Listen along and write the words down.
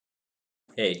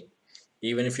Hey,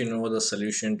 even if you know the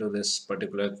solution to this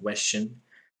particular question,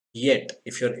 yet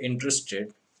if you're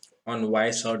interested on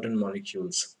why certain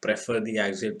molecules prefer the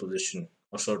axial position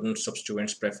or certain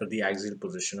substituents prefer the axial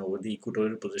position over the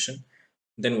equatorial position,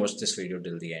 then watch this video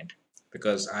till the end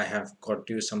because I have got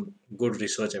you some good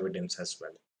research evidence as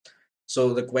well.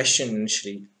 So the question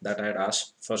initially that I had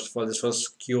asked, first of all, this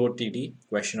was QoTD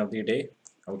question of the day.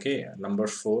 Okay, number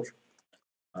 4.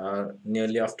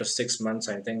 Nearly after 6 months,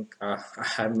 I think I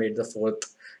have made the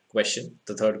fourth question.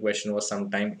 The third question was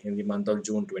sometime in the month of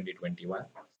June 2021.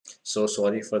 So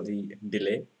sorry for the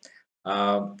delay.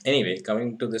 Anyway,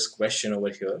 coming to this question over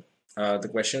here, the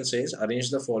question says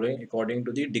arrange the following according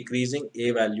to the decreasing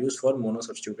A values for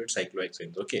monosubstituted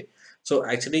cyclohexanes. Okay, so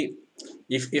actually,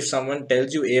 if someone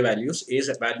tells you A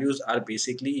values are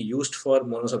basically used for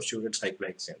monosubstituted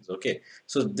cyclohexanes. Okay,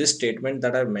 so this statement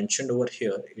that I've mentioned over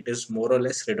here, it is more or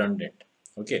less redundant.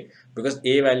 Okay, because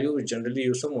A value is generally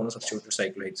used for monosubstituted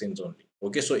cyclohexanes only.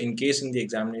 Okay, so in case in the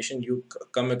examination you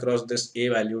come across this A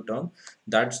value term,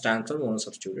 that stands for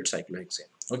monosubstituted cyclohexane.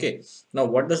 Okay, now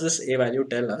what does this A value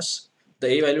tell us? The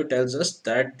A value tells us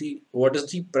that the what is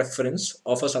the preference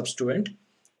of a substituent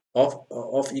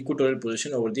of equatorial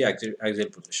position over the axial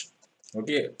position.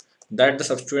 Okay, that the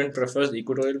substituent prefers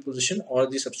equatorial position or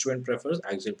the substituent prefers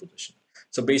axial position.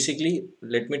 So basically,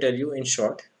 let me tell you in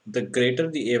short, the greater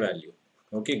the A value,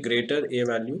 okay, greater A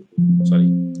value, sorry,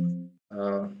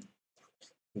 uh,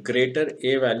 greater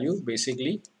A value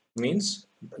basically means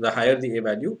the higher the A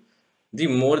value, the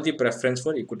more the preference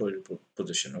for equatorial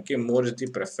position. Okay, more is the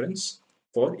preference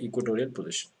for equatorial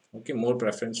position. Okay, more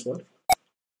preference for,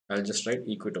 I'll just write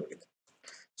equatorial.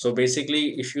 So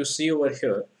basically, if you see over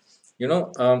here,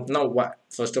 now why,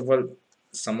 first of all,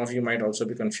 some of you might also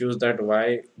be confused that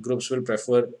why groups will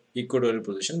prefer equatorial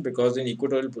position, because in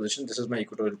equatorial position, this is my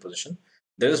equatorial position,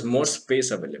 there is more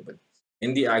space available.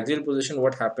 In the axial position,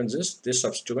 what happens is this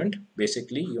substituent,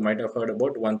 basically, you might have heard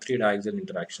about 1,3 diaxial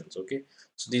interactions. Okay,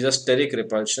 so these are steric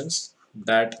repulsions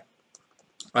that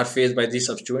are faced by the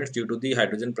substituents due to the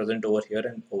hydrogen present over here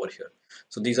and over here.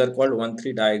 So these are called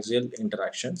 1,3 diaxial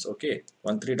interactions. Okay,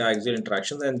 1,3 diaxial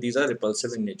interactions, and these are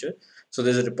repulsive in nature. So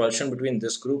there's a repulsion between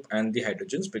this group and the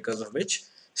hydrogens, because of which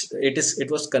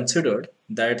it was considered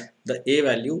that the A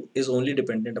value is only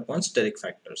dependent upon steric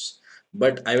factors.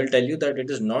 But I will tell you that it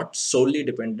is not solely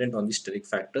dependent on the steric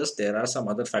factors. There are some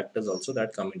other factors also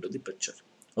that come into the picture.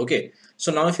 Okay,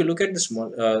 so now if you look at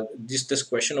this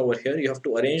question over here, you have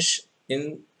to arrange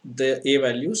in the A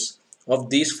values of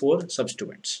these four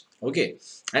substituents. Okay,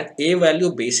 and A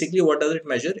value, basically what does it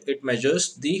measure? It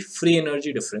measures the free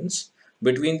energy difference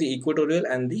between the equatorial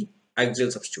and the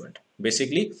axial substituent.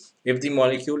 Basically, if the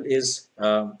molecule is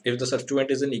if the substituent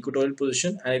is in equatorial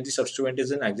position and if the substituent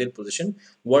is in axial position,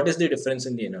 what is the difference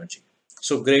in the energy?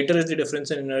 So greater is the difference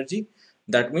in energy,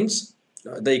 that means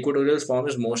the equatorial form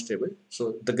is more stable.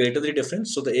 So the greater the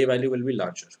difference, so the A value will be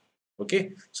larger.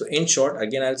 Okay, so in short,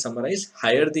 again I'll summarize: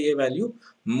 higher the A value,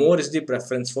 more is the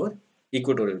preference for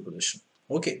equatorial position.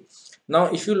 Okay, now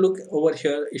if you look over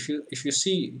here, if you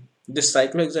see, this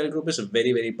cyclohexyl group is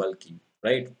very bulky,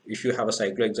 right? If you have a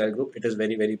cyclohexyl group, it is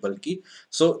very bulky.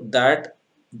 So that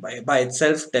by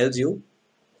itself tells you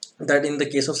that in the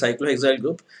case of cyclohexyl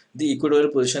group, the equatorial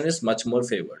position is much more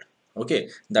favored. Okay,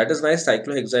 that is why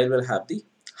cyclohexyl will have the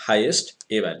highest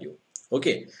A value.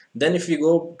 Okay, then if we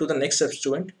go to the next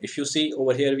substituent, if you see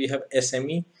over here, we have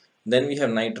SME, then we have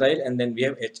nitrile, and then we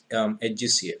have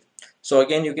HgCl. So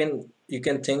again, you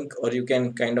can think, or you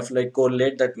can kind of like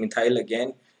correlate that methyl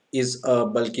again is a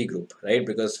bulky group, right?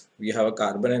 Because we have a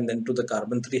carbon, and then to the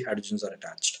carbon 3 hydrogens are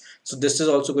attached. So this is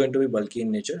also going to be bulky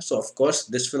in nature. So of course,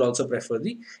 this will also prefer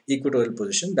the equatorial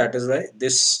position. That is why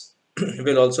this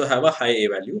will also have a high A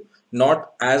value,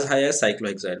 not as high as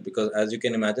cyclohexyl, because as you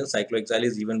can imagine, cyclohexyl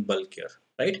is even bulkier,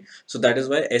 right? So that is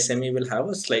why SME will have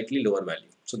a slightly lower value.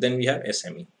 So then we have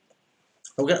SME.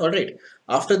 Okay, all right.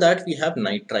 After that, we have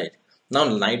nitrile. Now,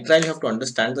 nitrile, you have to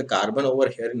understand the carbon over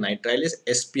here in nitrile is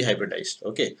sp hybridized.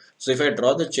 Okay, so if I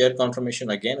draw the chair conformation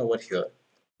again over here,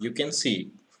 you can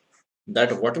see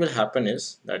that what will happen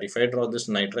is that if I draw this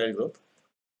nitrile group,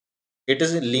 it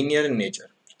is linear in nature.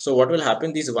 So what will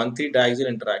happen, these 1,3 diaxial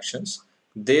interactions,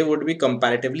 they would be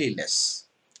comparatively less.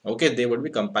 Okay, they would be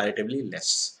comparatively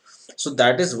less. So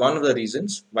that is one of the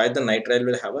reasons why the nitrile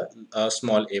will have a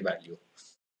small A value.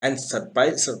 And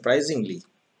surprisingly,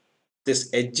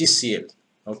 this HgCl,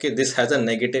 okay, this has a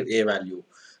negative A value.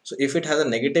 So if it has a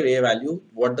negative A value,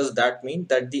 what does that mean?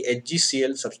 That the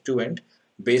HgCl substituent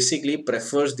basically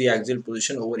prefers the axial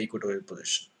position over equatorial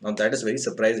position. Now that is very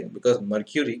surprising, because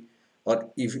mercury,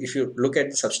 or if you look at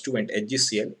the substituent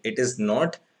HgCl, it is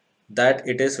not that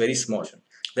it is very small.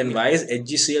 Then why is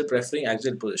HgCl preferring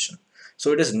axial position?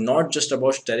 So it is not just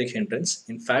about steric hindrance.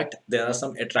 In fact, there are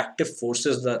some attractive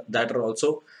forces that are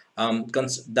also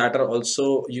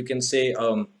you can say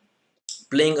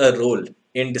playing a role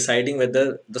in deciding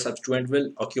whether the substituent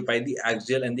will occupy the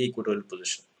axial and the equatorial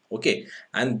position. Okay,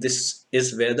 and this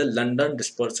is where the London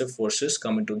dispersive forces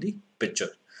come into the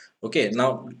picture. Okay,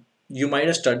 now you might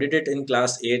have studied it in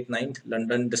class 8 9.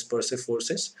 London dispersive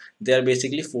forces. They are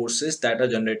basically forces that are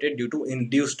generated due to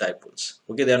induced dipoles.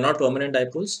 Okay, they are not permanent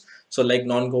dipoles. So like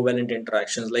non-covalent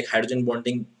interactions like hydrogen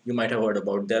bonding, you might have heard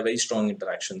about. They are very strong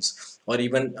interactions, or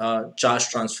even charge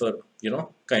transfer,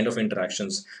 kind of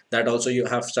interactions that also you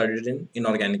have studied in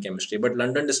inorganic chemistry. But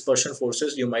London dispersion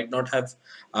forces you might not have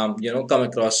come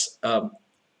across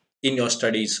in your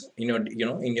studies, in your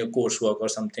in your coursework or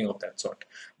something of that sort.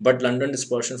 But London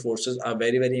dispersion forces are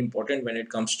very, very important when it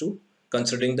comes to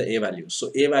considering the A values.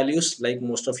 So A values, like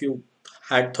most of you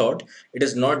had thought, it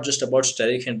is not just about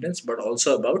steric hindrance but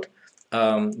also about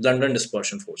London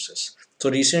dispersion forces. So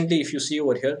recently, if you see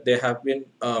over here, there have been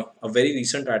a very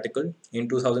recent article in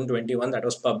 2021 that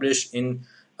was published in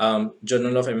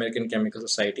Journal of American Chemical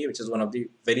Society, which is one of the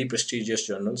very prestigious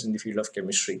journals in the field of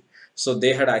chemistry. So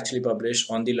they had actually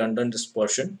published on the London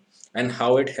dispersion and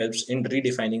how it helps in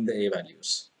redefining the A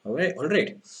values. All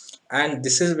right. And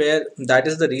this is where, that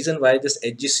is the reason why this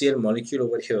HgCl molecule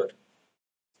over here,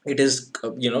 it is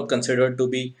considered to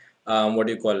be what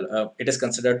do you call it is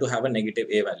considered to have a negative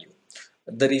A value.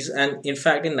 The reason, and in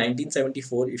fact in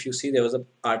 1974, if you see, there was an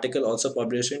article also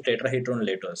published in Tetrahedron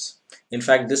Letters. In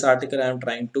fact, this article I'm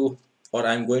going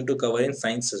to cover in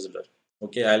Science Sizzler.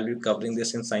 Okay, I'll be covering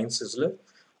this in Science Sizzler.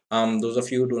 Those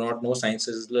of you who do not know, Science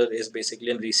Sizzler is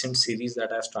basically a recent series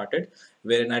that I've started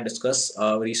wherein I discuss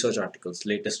research articles,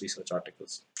 latest research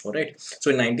articles. All right.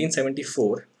 So in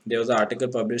 1974, there was an article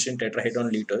published in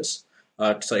Tetrahedron Letters,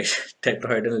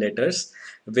 Tetrahedron Letters,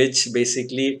 which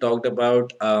basically talked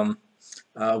about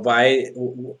why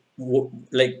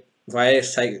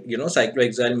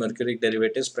cyclohexanes mercuric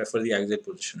derivatives prefer the axial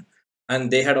position. And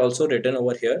they had also written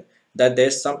over here that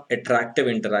there's some attractive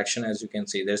interaction. As you can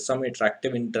see, there's some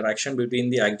attractive interaction between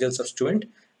the axial substituent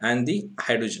and the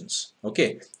hydrogens.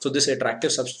 Okay, so this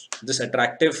attractive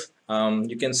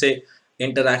you can say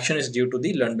interaction is due to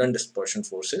the London dispersion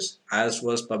forces, as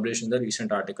was published in the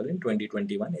recent article in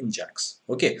 2021 in JAX.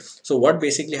 Okay, so what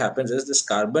basically happens is this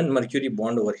carbon mercury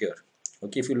bond over here.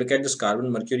 Okay, if you look at this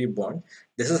carbon mercury bond,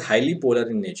 this is highly polar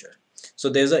in nature. So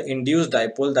there's an induced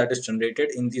dipole that is generated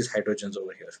in these hydrogens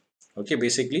over here. Okay,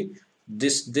 basically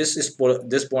this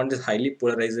bond is highly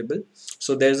polarizable.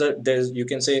 So there's you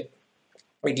can say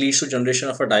it leads to generation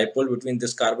of a dipole between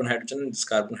this carbon hydrogen and this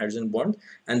carbon hydrogen bond,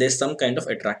 and there's some kind of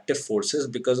attractive forces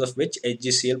because of which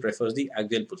HgCl prefers the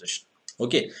axial position.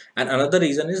 Okay, and another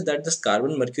reason is that this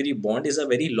carbon mercury bond is a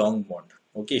very long bond.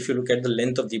 Okay, if you look at the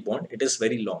length of the bond, it is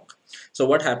very long. So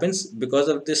what happens because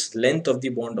of this length of the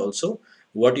bond also,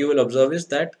 what you will observe is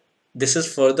that this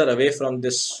is further away from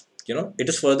this, it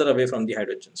is further away from the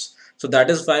hydrogens. So that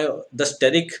is why the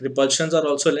steric repulsions are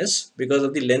also less, because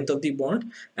of the length of the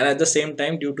bond, and at the same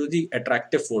time due to the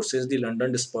attractive forces, the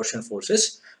London dispersion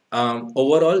forces.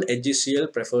 Overall,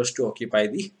 HgCl prefers to occupy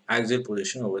the axial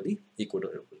position over the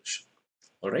equatorial position.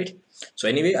 All right. So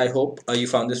anyway, I hope you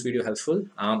found this video helpful.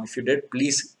 If you did,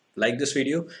 please like this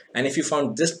video, and if you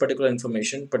found this particular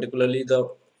information, particularly the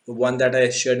one that I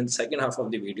shared in the second half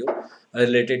of the video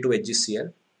related to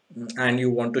HgCl, and you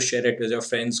want to share it with your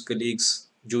friends, colleagues,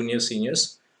 juniors,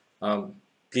 seniors,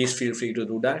 please feel free to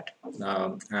do that.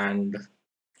 And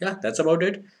yeah, that's about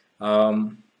it.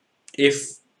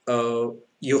 If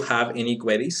you have any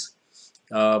queries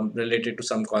related to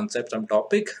some concept, some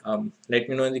topic, let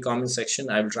me know in the comment section.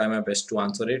 I will try my best to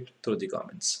answer it through the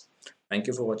comments. Thank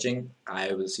you for watching.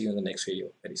 I will see you in the next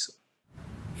video very soon.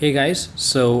 Hey guys,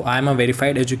 so I'm a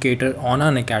verified educator on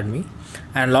Unacademy,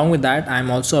 and along with that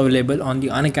I'm also available on the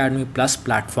Unacademy Plus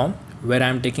platform, where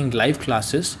I'm taking live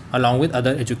classes along with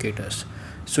other educators.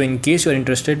 So in case you're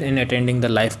interested in attending the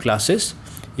live classes,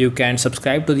 you can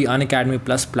subscribe to the Unacademy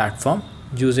Plus platform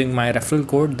using my referral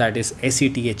code, that is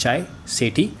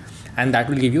SETHI, and that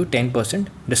will give you 10%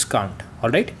 discount.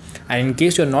 Alright, and in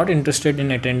case you're not interested in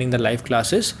attending the live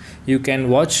classes, you can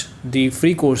watch the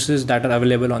free courses that are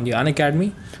available on the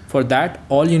Unacademy. For that,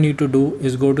 all you need to do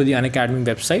is go to the Unacademy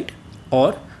website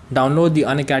or download the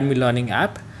Unacademy Learning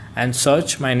app and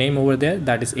search my name over there,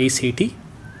 that is ACT.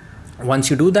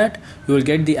 Once you do that, you will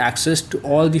get the access to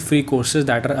all the free courses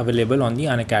that are available on the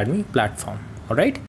Unacademy platform. Alright.